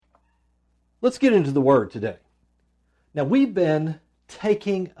Let's get into the Word today. Now, we've been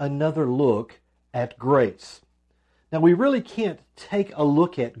taking another look at grace. Now, we really can't take a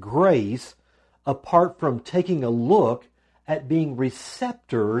look at grace apart from taking a look at being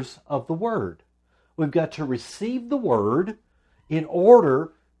receptors of the Word. We've got to receive the Word in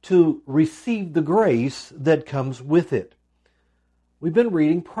order to receive the grace that comes with it. We've been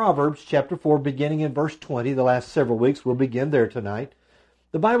reading Proverbs chapter 4, beginning in verse 20, the last several weeks. We'll begin there tonight.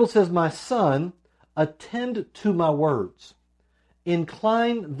 The Bible says, "My son, attend to my words.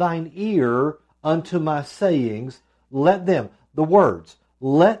 Incline thine ear unto my sayings. Let them," the words,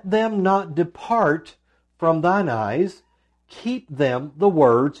 "let them not depart from thine eyes. Keep them," the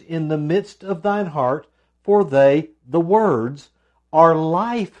words, "in the midst of thine heart, for they," the words, "are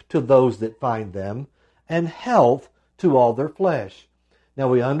life to those that find them, and health to all their flesh." Now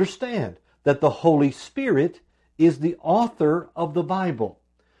we understand that the Holy Spirit is the author of the Bible.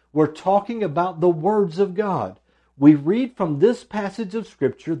 We're talking about the words of God. We read from this passage of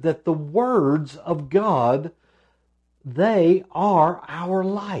Scripture that the words of God, they are our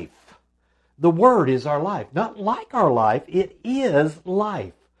life. The Word is our life. Not like our life, it is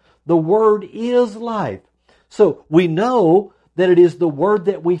life. The Word is life. So we know that it is the Word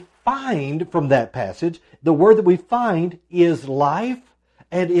that we find from that passage. The Word that we find is life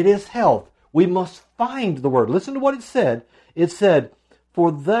and it is health. We must find the Word. Listen to what it said. It said, "For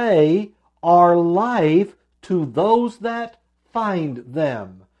they are life to those that find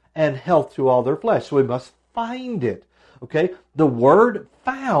them, and health to all their flesh." So we must find it. Okay? The word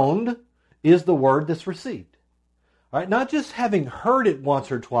found is the word that's received. All right? Not just having heard it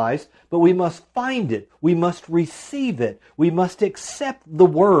once or twice, but we must find it. We must receive it. We must accept the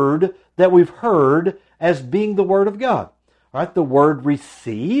word that we've heard as being the Word of God. All right? The word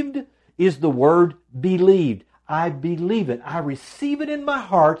received is the word believed. I believe it. I receive it in my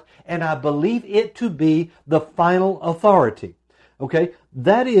heart, and I believe it to be the final authority. Okay?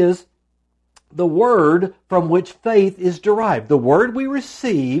 That is the word from which faith is derived. The word we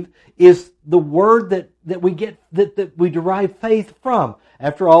receive is the word that we get, that we derive faith from.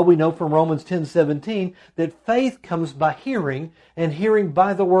 After all, we know from Romans 10:17 that faith comes by hearing, and hearing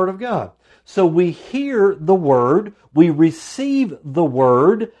by the Word of God. So we hear the Word, we receive the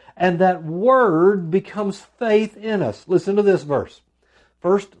Word, and that Word becomes faith in us. Listen to this verse.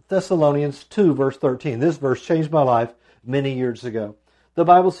 1 Thessalonians 2, verse 13. This verse changed my life many years ago. The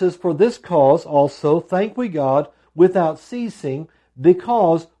Bible says, "For this cause also thank we God without ceasing,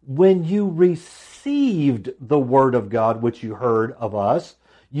 because when you received the Word of God which you heard of us,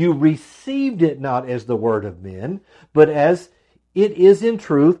 you received it not as the word of men, but as it is in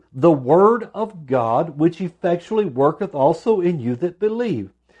truth the Word of God, which effectually worketh also in you that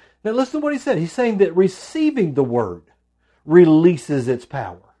believe." Now listen to what he said. He's saying that receiving the Word releases its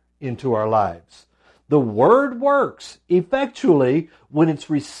power into our lives. The Word works effectually when it's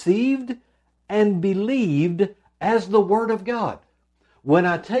received and believed as the Word of God. When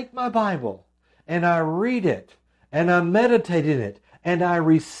I take my Bible and I read it and I meditate in it and I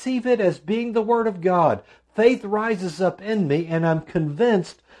receive it as being the Word of God, faith rises up in me and I'm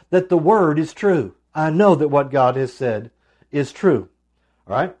convinced that the Word is true. I know that what God has said is true.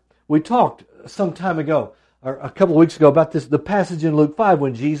 All right? We talked some time ago, or a couple of weeks ago, about the passage in Luke 5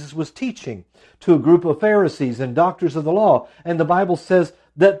 when Jesus was teaching to a group of Pharisees and doctors of the law. And the Bible says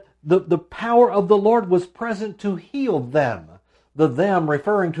that the power of the Lord was present to heal them. The them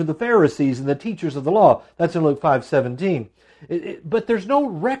referring to the Pharisees and the teachers of the law. That's in Luke 5:17. But there's no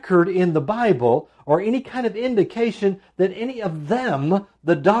record in the Bible or any kind of indication that any of them,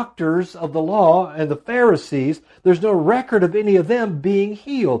 the doctors of the law and the Pharisees, there's no record of any of them being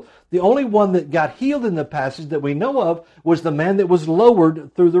healed. The only one that got healed in the passage that we know of was the man that was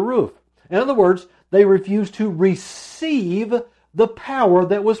lowered through the roof. In other words, they refused to receive the power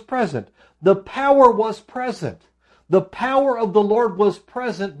that was present. The power was present. The power of the Lord was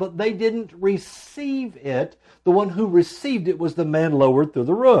present, but they didn't receive it. The one who received it was the man lowered through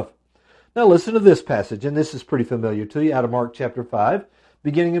the roof. Now listen to this passage, and this is pretty familiar to you, out of Mark chapter 5,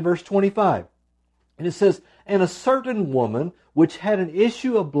 beginning in verse 25. And it says, "And a certain woman which had an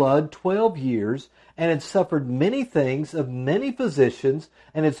issue of blood 12 years, and had suffered many things of many physicians,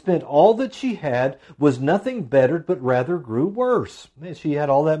 and had spent all that she had, was nothing bettered, but rather grew worse." Man, she had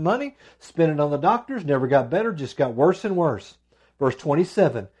all that money, spent it on the doctors, never got better, just got worse and worse. Verse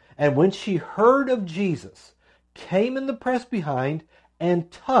 27, "And when she heard of Jesus, came in the press behind, and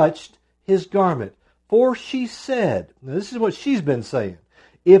touched his garment. For she said," now this is what she's been saying,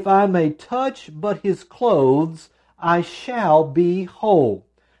 "If I may touch but his clothes, I shall be whole.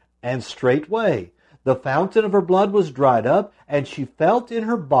 And straightway the fountain of her blood was dried up, and she felt in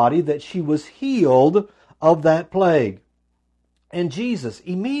her body that she was healed of that plague. And Jesus,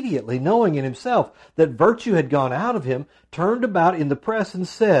 immediately knowing in himself that virtue had gone out of him, turned about in the press and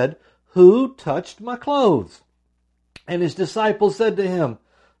said, Who touched my clothes? And his disciples said to him,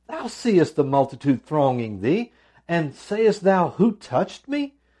 Thou seest the multitude thronging thee, and sayest thou, Who touched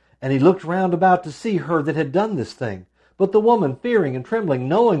me? And he looked round about to see her that had done this thing. But the woman, fearing and trembling,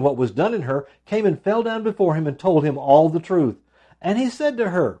 knowing what was done in her, came and fell down before him and told him all the truth. And he said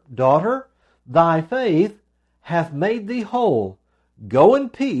to her, Daughter, thy faith hath made thee whole. Go in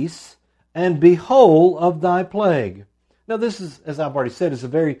peace, and be whole of thy plague. Now this is, as I've already said, is a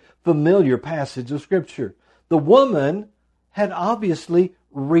very familiar passage of Scripture. The woman had obviously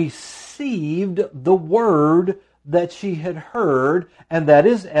received the word that she had heard, and that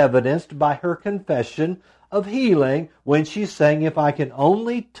is evidenced by her confession of healing when she's saying, if I can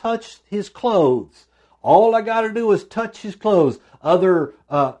only touch his clothes, all I got to do is touch his clothes. Other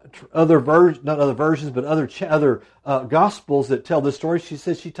gospels that tell this story, she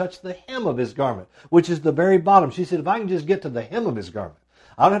says she touched the hem of his garment, which is the very bottom. She said, if I can just get to the hem of his garment,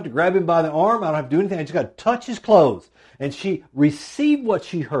 I don't have to grab him by the arm, I don't have to do anything, I just got to touch his clothes. And she received what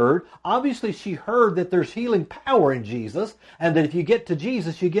she heard. Obviously, she heard that there's healing power in Jesus, and that if you get to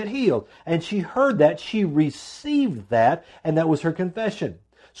Jesus, you get healed. And she heard that, she received that, and that was her confession.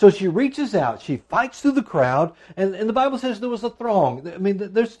 So she reaches out, she fights through the crowd, and the Bible says there was a throng. I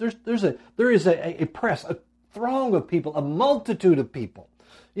mean, there is a press, a throng of people, a multitude of people.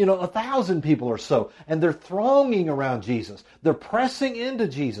 1,000 people or so, and they're thronging around Jesus. They're pressing into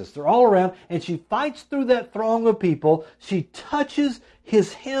Jesus. They're all around, and she fights through that throng of people. She touches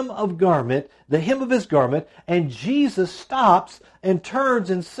his hem of garment, the hem of his garment, and Jesus stops and turns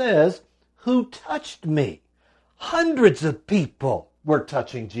and says, Who touched me? Hundreds of people were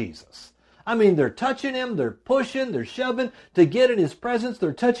touching Jesus. I mean, they're touching him, they're pushing, they're shoving to get in his presence.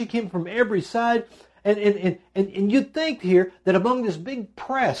 They're touching him from every side. And you'd think here that among this big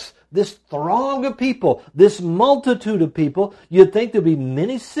press, this throng of people, this multitude of people, you'd think there'd be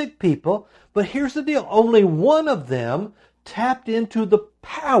many sick people. But here's the deal. Only one of them tapped into the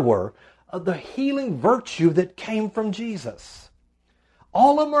power of the healing virtue that came from Jesus.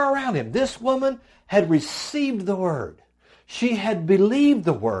 All of them are around him. This woman had received the word. She had believed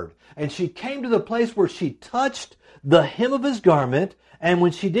the word. And she came to the place where she touched the hem of his garment. And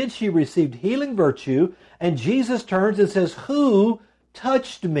when she did, she received healing virtue. And Jesus turns and says, Who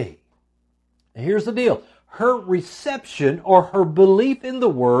touched me? And here's the deal. Her reception or her belief in the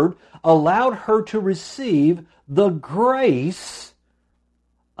word allowed her to receive the grace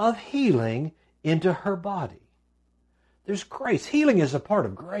of healing into her body. There's grace. Healing is a part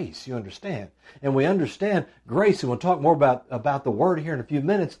of grace, you understand. And we understand grace, and we'll talk more about the word here in a few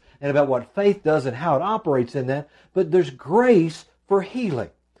minutes and about what faith does and how it operates in that. But there's grace for healing.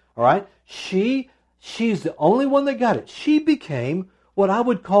 All right? She's the only one that got it. She became what I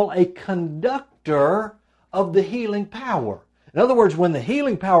would call a conductor of the healing power. In other words, when the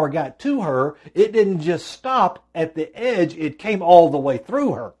healing power got to her, it didn't just stop at the edge, it came all the way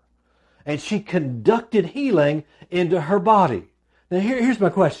through her. And she conducted healing into her body. Now here's my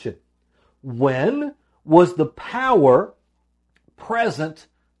question. When was the power present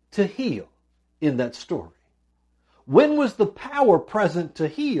to heal in that story? When was the power present to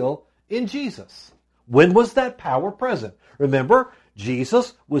heal in Jesus? When was that power present? Remember,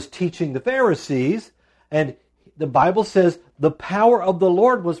 Jesus was teaching the Pharisees, and the Bible says the power of the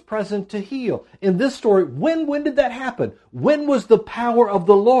Lord was present to heal. In this story, when did that happen? When was the power of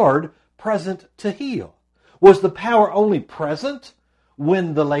the Lord present to heal? Was the power only present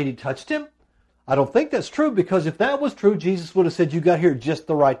when the lady touched him? I don't think that's true, because if that was true, Jesus would have said, you got here at just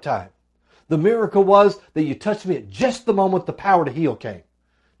the right time. The miracle was that you touched me at just the moment the power to heal came.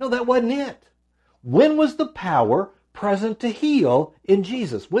 No, that wasn't it. When was the power present to heal in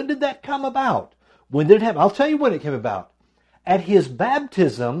Jesus? When did that come about? When did it happen? I'll tell you when it came about. At his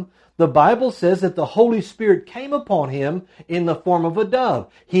baptism, the Bible says that the Holy Spirit came upon him in the form of a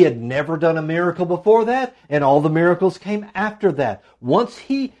dove. He had never done a miracle before that, and all the miracles came after that. Once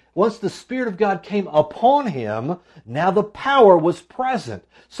the Spirit of God came upon him, now the power was present.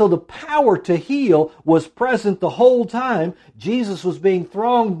 So the power to heal was present the whole time. Jesus was being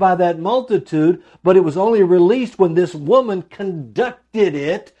thronged by that multitude, but it was only released when this woman conducted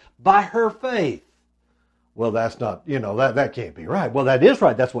it by her faith. Well, that's not, that can't be right. Well, that is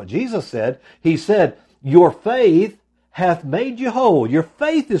right. That's what Jesus said. He said, your faith hath made you whole. Your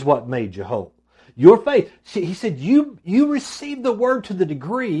faith is what made you whole. Your faith. He said, you received the word to the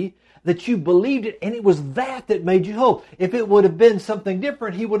degree that you believed it, and it was that made you whole. If it would have been something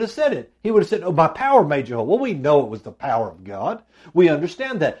different, he would have said it. He would have said, oh, my power made you whole. Well, we know it was the power of God. We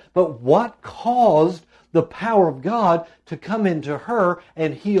understand that. But what caused the power of God to come into her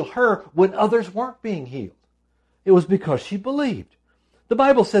and heal her when others weren't being healed? It was because she believed. The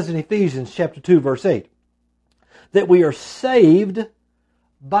Bible says in Ephesians chapter 2, verse 8, that we are saved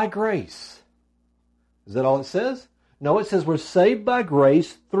by grace. Is that all it says? No, it says we're saved by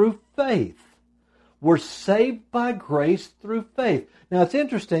grace through faith. We're saved by grace through faith. Now it's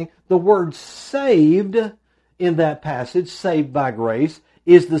interesting, the word saved in that passage, saved by grace,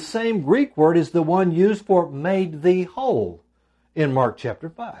 is the same Greek word as the one used for made thee whole in Mark chapter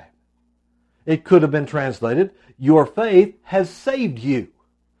 5. It could have been translated, your faith has saved you.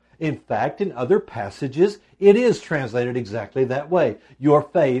 In fact, in other passages, it is translated exactly that way. Your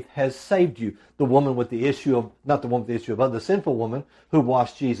faith has saved you. The woman with the issue of, not the one with the issue of blood, the sinful woman who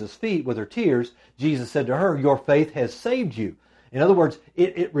washed Jesus' feet with her tears, Jesus said to her, your faith has saved you. In other words,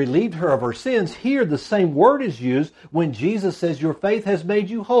 it relieved her of her sins. Here, the same word is used when Jesus says, your faith has made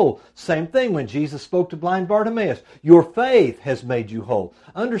you whole. Same thing when Jesus spoke to blind Bartimaeus. Your faith has made you whole.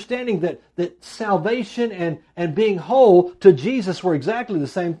 Understanding that salvation and being whole to Jesus were exactly the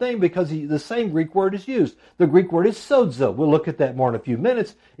same thing because the same Greek word is used. The Greek word is sozo. We'll look at that more in a few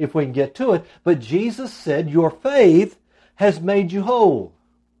minutes if we can get to it. But Jesus said, your faith has made you whole.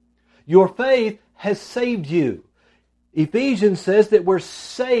 Your faith has saved you. Ephesians says that we're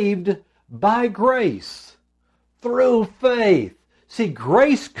saved by grace, through faith. See,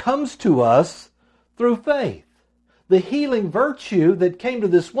 grace comes to us through faith. The healing virtue that came to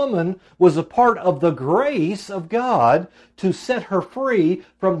this woman was a part of the grace of God to set her free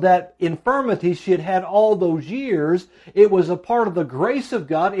from that infirmity she had had all those years. It was a part of the grace of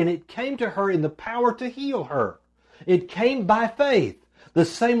God, and it came to her in the power to heal her. It came by faith. The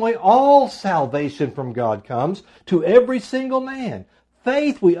same way all salvation from God comes to every single man.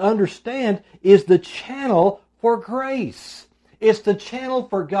 Faith, we understand, is the channel for grace. It's the channel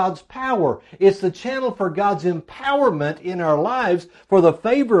for God's power. It's the channel for God's empowerment in our lives for the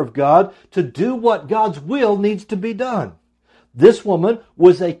favor of God to do what God's will needs to be done. This woman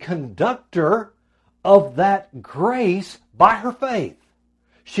was a conductor of that grace by her faith.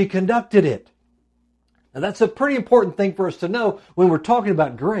 She conducted it. Now that's a pretty important thing for us to know when we're talking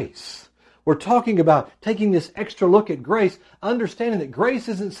about grace. We're talking about taking this extra look at grace, understanding that grace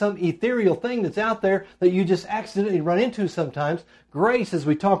isn't some ethereal thing that's out there that you just accidentally run into sometimes. Grace, as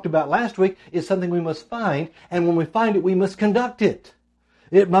we talked about last week, is something we must find, and when we find it, we must conduct it.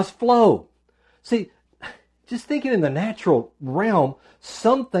 It must flow. See, just thinking in the natural realm,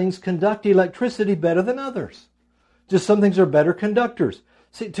 some things conduct electricity better than others. Just some things are better conductors.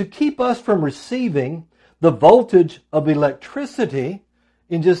 See, to keep us from receiving the voltage of electricity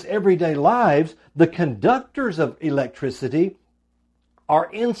in just everyday lives, the conductors of electricity are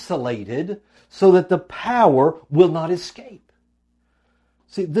insulated so that the power will not escape.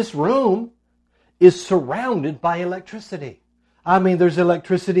 See, this room is surrounded by electricity. I mean, there's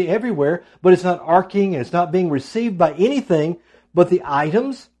electricity everywhere, but it's not arcing and it's not being received by anything but the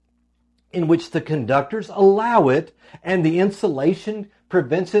items in which the conductors allow it, and the insulation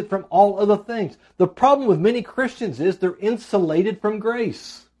prevents it from all other things. The problem with many Christians is they're insulated from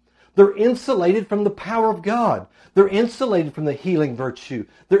grace. They're insulated from the power of God. They're insulated from the healing virtue.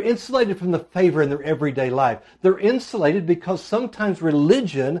 They're insulated from the favor in their everyday life. They're insulated because sometimes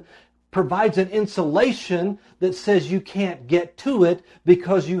religion provides an insulation that says you can't get to it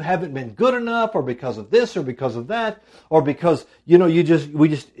because you haven't been good enough, or because of this, or because of that, or because, you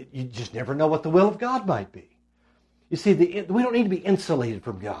just never know what the will of God might be. You see, we don't need to be insulated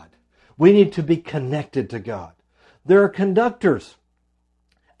from God. We need to be connected to God. There are conductors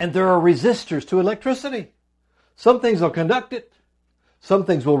and there are resistors to electricity. Some things will conduct it. Some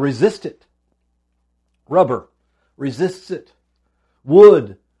things will resist it. Rubber resists it.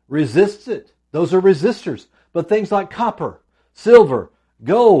 Wood resists it. Those are resistors. But things like copper, silver,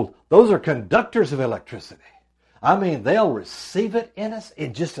 gold, those are conductors of electricity. I mean, they'll receive it in us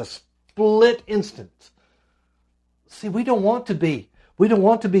in just a split instant. See, we don't want to be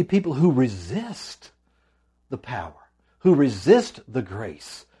people who resist the power, who resist the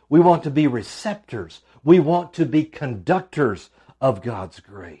grace. We want to be receptors. We want to be conductors of God's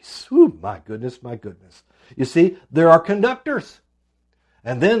grace. Ooh, my goodness, my goodness. You see, there are conductors.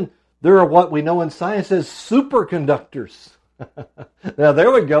 And then there are what we know in science as superconductors. Now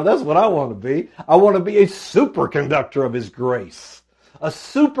there we go. That's what I want to be. I want to be a superconductor of His grace. A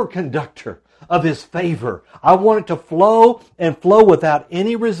superconductor of His favor. I want it to flow and flow without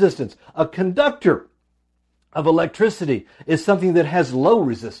any resistance. A conductor of electricity is something that has low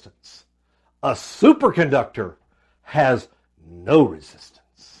resistance. A superconductor has no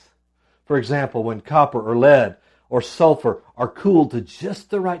resistance. For example, when copper or lead or sulfur are cooled to just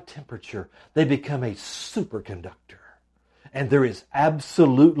the right temperature, they become a superconductor. And there is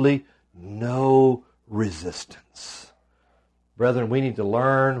absolutely no resistance. Brethren, we need to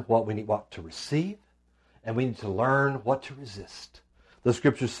learn what to receive, and we need to learn what to resist. The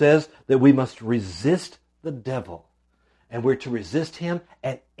Scripture says that we must resist the devil, and we're to resist him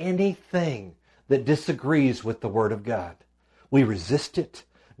at anything that disagrees with the Word of God. We resist it,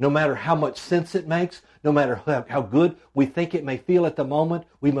 no matter how much sense it makes, no matter how good we think it may feel at the moment.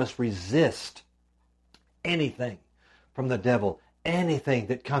 We must resist anything from the devil, anything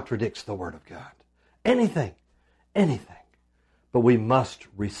that contradicts the Word of God. Anything. But we must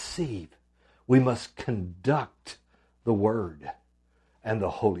receive. We must conduct the Word and the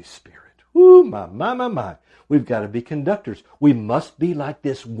Holy Spirit. Woo, my. We've got to be conductors. We must be like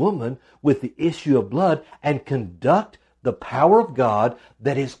this woman with the issue of blood and conduct the power of God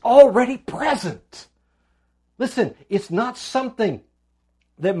that is already present. Listen, it's not something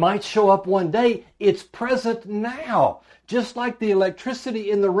that might show up one day. It's present now. Just like the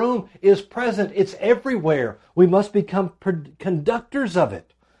electricity in the room is present, it's everywhere. We must become conductors of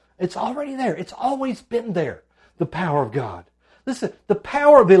it. It's already there. It's always been there, the power of God. Listen, the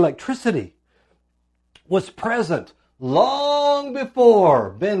power of electricity was present long before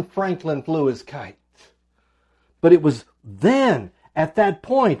Ben Franklin flew his kite. But it was then, at that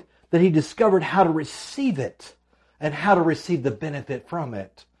point, that he discovered how to receive it and how to receive the benefit from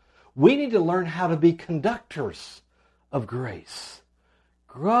it. We need to learn how to be conductors of grace.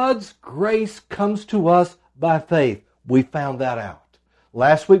 God's grace comes to us by faith. We found that out.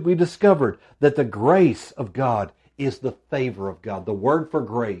 Last week we discovered that the grace of God is the favor of God. The word for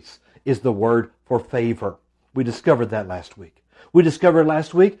grace is the word for favor. We discovered that last week. We discovered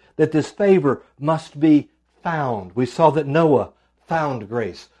last week that this favor must be found. We saw that Noah found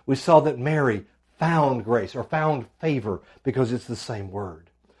grace. We saw that Mary found grace or found favor because it's the same word.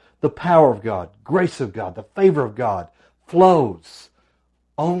 The power of God, grace of God, the favor of God flows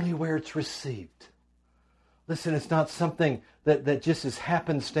only where it's received. Listen, it's not something that just is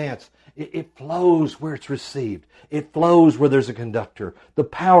happenstance. It flows where it's received. It flows where there's a conductor. The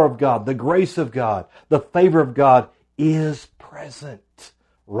power of God, the grace of God, the favor of God is present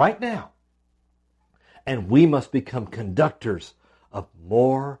right now. And we must become conductors of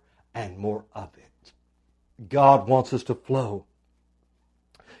more and more of it. God wants us to flow.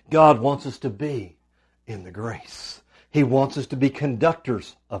 God wants us to be in the grace. He wants us to be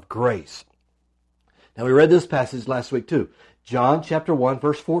conductors of grace. Now we read this passage last week too. John chapter 1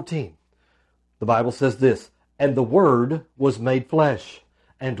 verse 14. The Bible says this, "And the Word was made flesh,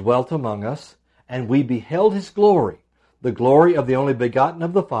 and dwelt among us, and we beheld His glory, the glory of the only begotten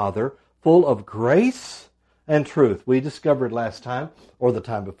of the Father, full of grace and truth." We discovered last time, or the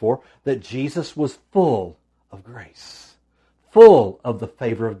time before, that Jesus was full of grace, full of the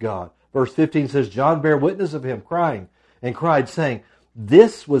favor of God. Verse 15 says, "John bare witness of Him, cried, saying,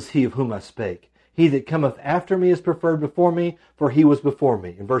 This was He of whom I spake. He that cometh after me is preferred before me, for He was before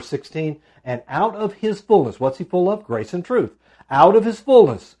me." In verse 16, "And out of His fullness," what's He full of? Grace and truth. "Out of His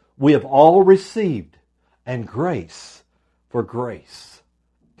fullness we have all received, and grace for grace."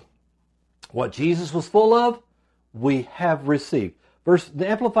 What Jesus was full of, we have received. The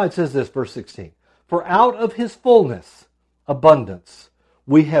Amplified says this, verse 16, "For out of His fullness, abundance,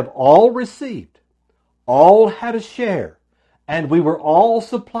 we have all received, all had a share, and we were all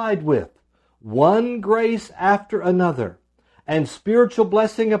supplied with one grace after another, and spiritual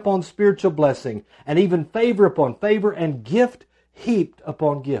blessing upon spiritual blessing, and even favor upon favor, and gift heaped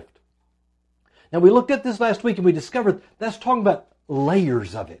upon gift." Now we looked at this last week and we discovered that's talking about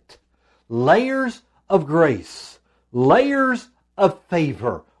layers of it. Layers of grace. Layers of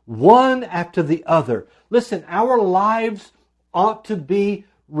favor. One after the other. Listen, our lives ought to be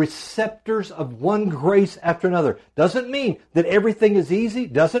receptors of one grace after another. Doesn't mean that everything is easy.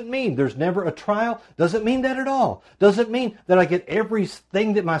 Doesn't mean there's never a trial. Doesn't mean that at all. Doesn't mean that I get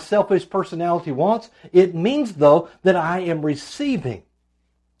everything that my selfish personality wants. It means, though, that I am receiving,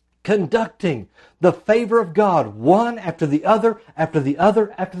 conducting the favor of God, one after the other, after the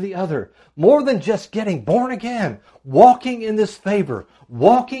other, after the other. More than just getting born again, walking in this favor,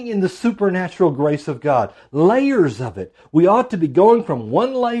 walking in the supernatural grace of God. Layers of it. We ought to be going from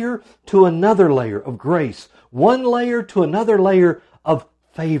one layer to another layer of grace, one layer to another layer of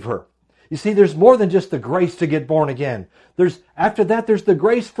favor. You see, there's more than just the grace to get born again. After that, there's the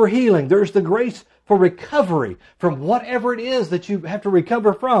grace for healing. There's the grace for recovery from whatever it is that you have to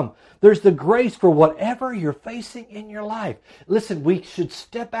recover from. There's the grace for whatever you're facing in your life. Listen, we should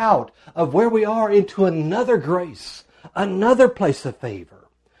step out of where we are into another grace, another place of favor.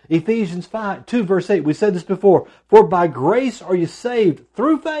 Ephesians 2 verse 8, we said this before, for by grace are you saved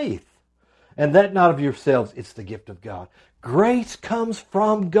through faith, and that not of yourselves, it's the gift of God. Grace comes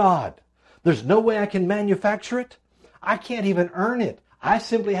from God. There's no way I can manufacture it. I can't even earn it. I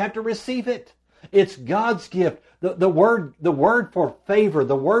simply have to receive it. It's God's gift. The word for favor,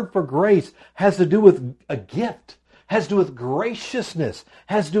 the word for grace has to do with a gift, has to do with graciousness,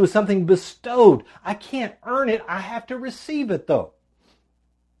 has to do with something bestowed. I can't earn it. I have to receive it though.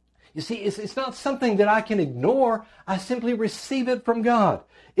 You see, it's not something that I can ignore. I simply receive it from God.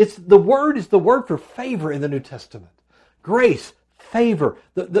 The word is the word for favor in the New Testament. Grace, favor.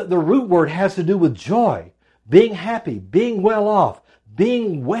 The root word has to do with joy, being happy, being well off,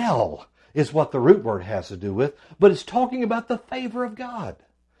 being well is what the root word has to do with. But it's talking about the favor of God.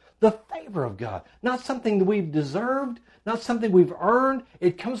 The favor of God. Not something that we've deserved, not something we've earned.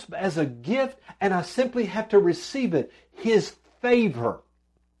 It comes as a gift, and I simply have to receive it. His favor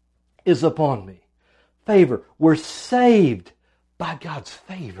is upon me. Favor. We're saved by God's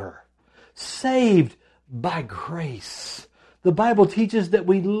favor. Saved by grace. The Bible teaches that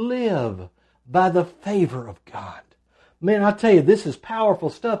we live by the favor of God. Man, I tell you, this is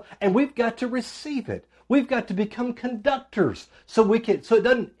powerful stuff, and we've got to receive it. We've got to become conductors so it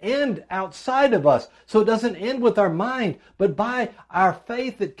doesn't end outside of us, so it doesn't end with our mind, but by our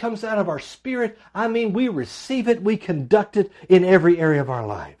faith that comes out of our spirit, we receive it, we conduct it in every area of our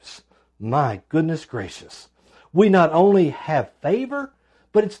lives. My goodness gracious. We not only have favor,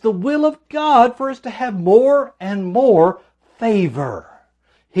 but it's the will of God for us to have more and more favor.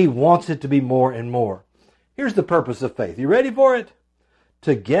 He wants it to be more and more. Here's the purpose of faith. You ready for it?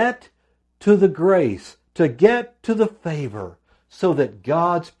 To get to the grace, to get to the favor, so that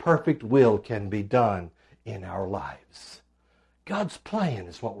God's perfect will can be done in our lives. God's plan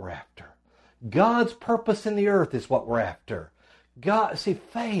is what we're after. God's purpose in the earth is what we're after.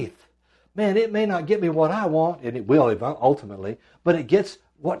 Faith, man, it may not get me what I want, and it will ultimately, but it gets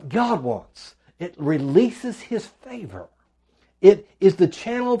what God wants. It releases His favor. It is the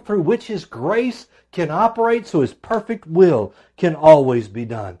channel through which His grace can operate so His perfect will can always be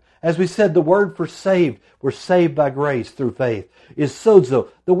done. As we said, the word for saved, we're saved by grace through faith, is sozo.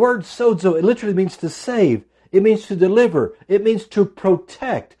 The word sozo, it literally means to save. It means to deliver. It means to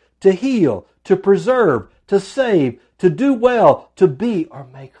protect, to heal, to preserve, to save, to do well, to be or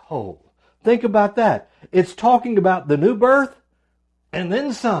make whole. Think about that. It's talking about the new birth and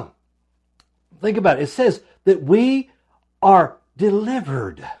then some. Think about it. It says that we are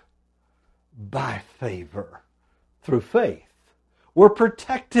delivered by favor through faith. We're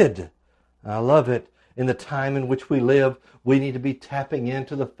protected. I love it. In the time in which we live, we need to be tapping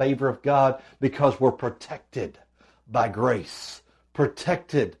into the favor of God because we're protected by grace,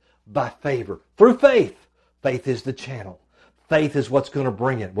 protected by favor through faith. Faith is the channel. Faith is what's going to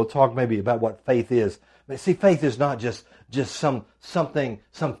bring it. We'll talk maybe about what faith is. But see, faith is not just some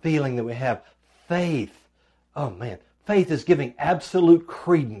feeling that we have. Faith, oh man, faith is giving absolute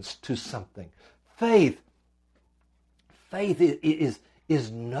credence to something. Faith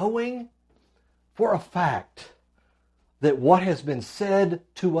is knowing for a fact that what has been said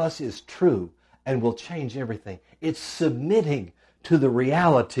to us is true and will change everything. It's submitting to the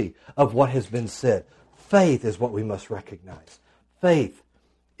reality of what has been said. Faith is what we must recognize. Faith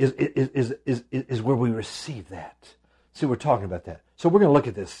is where we receive that. See, we're talking about that. So we're going to look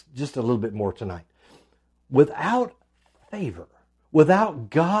at this just a little bit more tonight. Without favor, without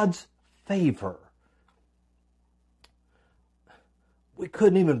God's favor, we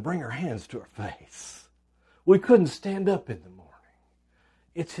couldn't even bring our hands to our face. We couldn't stand up in the morning.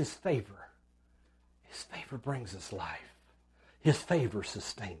 It's His favor. His favor brings us life. His favor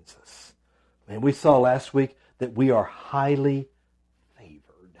sustains us. And we saw last week that we are highly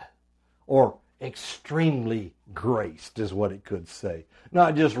favored, or extremely graced is what it could say.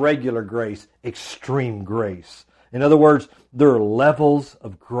 Not just regular grace, extreme grace. In other words, there are levels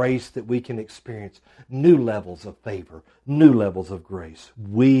of grace that we can experience, new levels of favor, new levels of grace.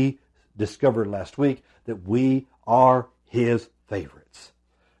 We discovered last week that we are His favorites.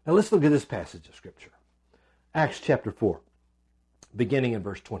 Now let's look at this passage of Scripture. Acts chapter 4, beginning in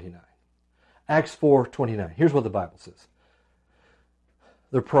verse 29. Acts 4:29. Here's what the Bible says.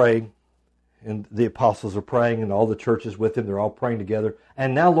 They're praying, and the apostles are praying, and all the churches with them, they're all praying together.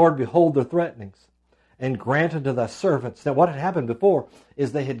 And now, Lord, behold their threatenings, and grant unto thy servants. Now, what had happened before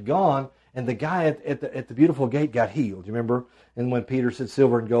is they had gone And the guy at the beautiful gate got healed. You remember? And when Peter said,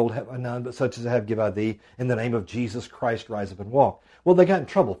 silver and gold have I none, but such as I have give I thee. In the name of Jesus Christ, rise up and walk. Well, they got in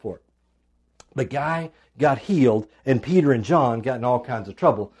trouble for it. The guy got healed, and Peter and John got in all kinds of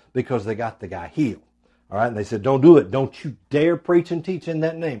trouble because they got the guy healed. All right? And they said, don't do it. Don't you dare preach and teach in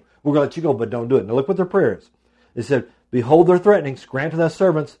that name. We're going to let you go, but don't do it. Now look what their prayer is. They said, behold their threatenings, grant to thy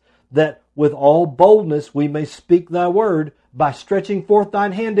servants that with all boldness we may speak thy word by stretching forth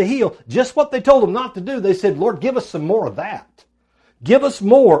thine hand to heal. Just what they told them not to do. They said, Lord, give us some more of that. Give us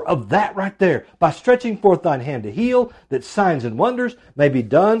more of that right there. By stretching forth thine hand to heal, that signs and wonders may be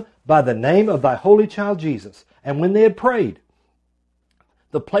done by the name of thy holy child Jesus. And when they had prayed,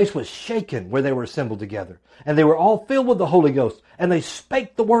 the place was shaken where they were assembled together. And they were all filled with the Holy Ghost. And they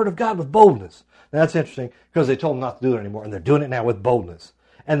spake the word of God with boldness. Now that's interesting because they told them not to do it anymore. And they're doing it now with boldness.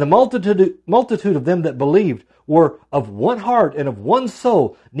 And the multitude of them that believed were of one heart and of one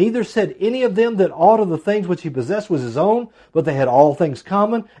soul. Neither said any of them that aught of the things which he possessed was his own, but they had all things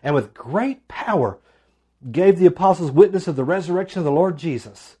common. And with great power gave the apostles witness of the resurrection of the Lord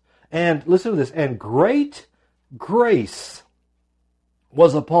Jesus. And listen to this. And great grace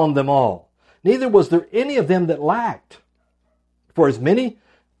was upon them all. Neither was there any of them that lacked. For as many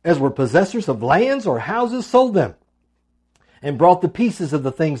as were possessors of lands or houses sold them, and brought the pieces of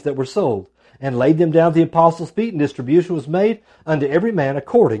the things that were sold, and laid them down at the apostles' feet, and distribution was made unto every man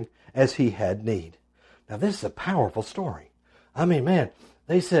according as he had need. Now this is a powerful story. I mean, man,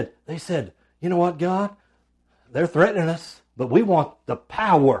 they said, you know what, God? They're threatening us, but we want the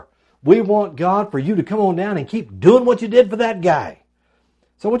power. We want, God, for you to come on down and keep doing what you did for that guy.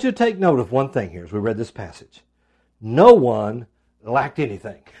 So I want you to take note of one thing here as we read this passage. No one lacked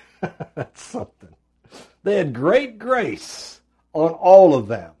anything. That's something. They had great grace on all of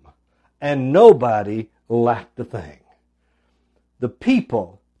them, and nobody lacked a thing. The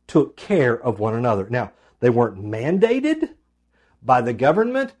people took care of one another. Now, they weren't mandated by the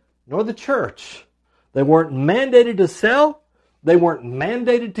government nor the church. They weren't mandated to sell. They weren't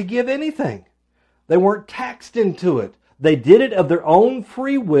mandated to give anything. They weren't taxed into it. They did it of their own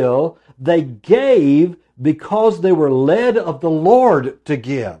free will. They gave because they were led of the Lord to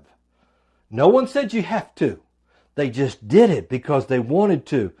give. No one said you have to. They just did it because they wanted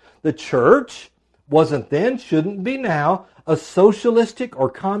to. The church wasn't then, shouldn't be now, a socialistic or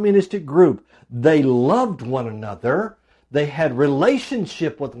communistic group. They loved one another. They had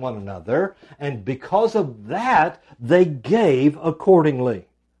relationship with one another. And because of that, they gave accordingly.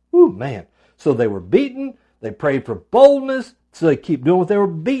 Ooh, man. So they were beaten. They prayed for boldness. So they keep doing what they were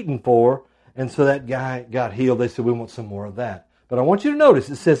beaten for. And so that guy got healed. They said, we want some more of that. But I want you to notice,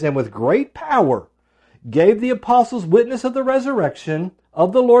 it says, and with great power gave the apostles witness of the resurrection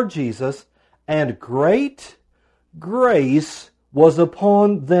of the Lord Jesus, and great grace was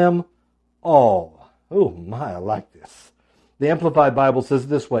upon them all. Oh my, I like this. The Amplified Bible says it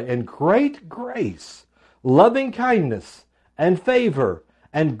this way, and great grace, loving kindness, and favor,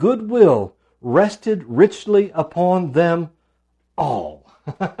 and goodwill rested richly upon them all.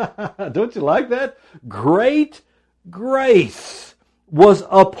 Don't you like that? Great grace was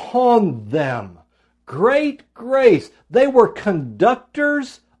upon them. Great grace. They were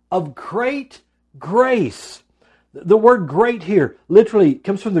conductors of great grace. The word great here literally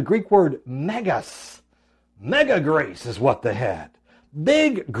comes from the Greek word megas. Mega grace is what they had.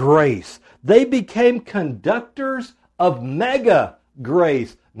 Big grace. They became conductors of mega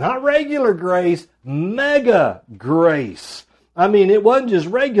grace. Not regular grace, mega grace. I mean, it wasn't just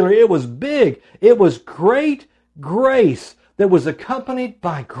regular, it was big. It was great grace that was accompanied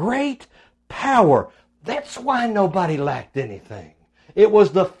by great power. That's why nobody lacked anything. It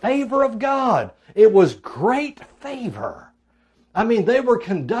was the favor of God. It was great favor. I mean, they were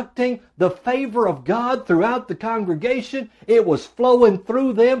conducting the favor of God throughout the congregation. It was flowing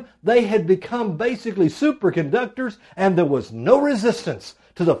through them. They had become basically superconductors, and there was no resistance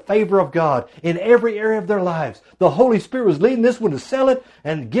to the favor of God in every area of their lives. The Holy Spirit was leading this one to sell it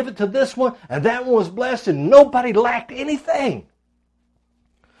and give it to this one, and that one was blessed, and nobody lacked anything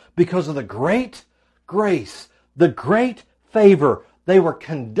because of the great grace, the great favor. They were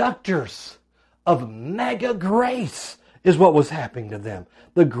conductors of mega grace is what was happening to them.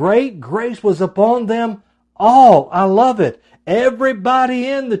 The great grace was upon them all. I love it. Everybody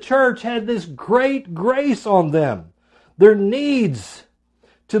in the church had this great grace on them. There needs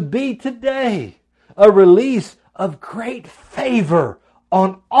to be today a release of great favor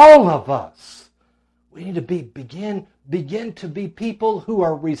on all of us. We need to begin to be people who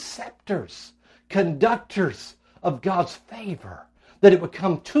are receptors, conductors of God's favor, that it would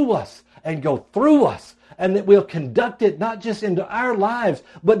come to us and go through us and that we'll conduct it not just into our lives,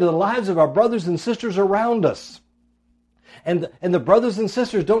 but into the lives of our brothers and sisters around us. And the brothers and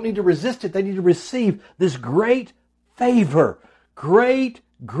sisters don't need to resist it. They need to receive this great favor. Great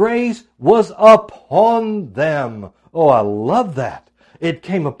grace was upon them. Oh, I love that. It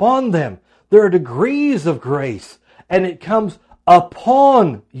came upon them. There are degrees of grace, and it comes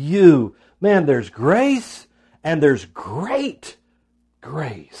upon you. Man, there's grace, and there's great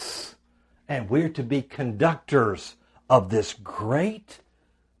grace. And we're to be conductors of this great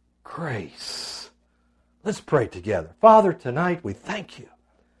grace. Let's pray together. Father, tonight we thank you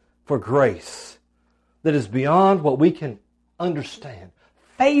for grace that is beyond what we can understand.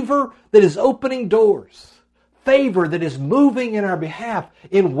 Favor that is opening doors. Favor that is moving in our behalf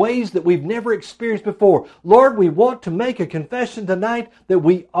in ways that we've never experienced before. Lord, we want to make a confession tonight that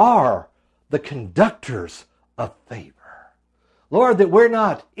we are the conductors of favor. Lord, that we're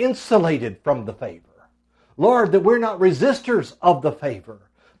not insulated from the favor. Lord, that we're not resistors of the favor.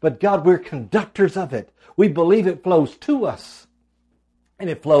 But God, we're conductors of it. We believe it flows to us and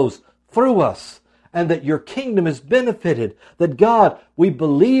it flows through us, and that your kingdom is benefited. That God, we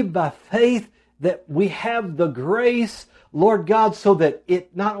believe by faith that we have the grace, Lord God, so that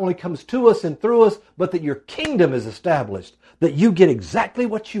it not only comes to us and through us, but that your kingdom is established, that you get exactly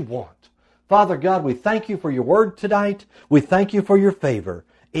what you want. Father God, we thank you for your word tonight. We thank you for your favor.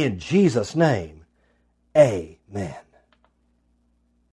 In Jesus' name, amen.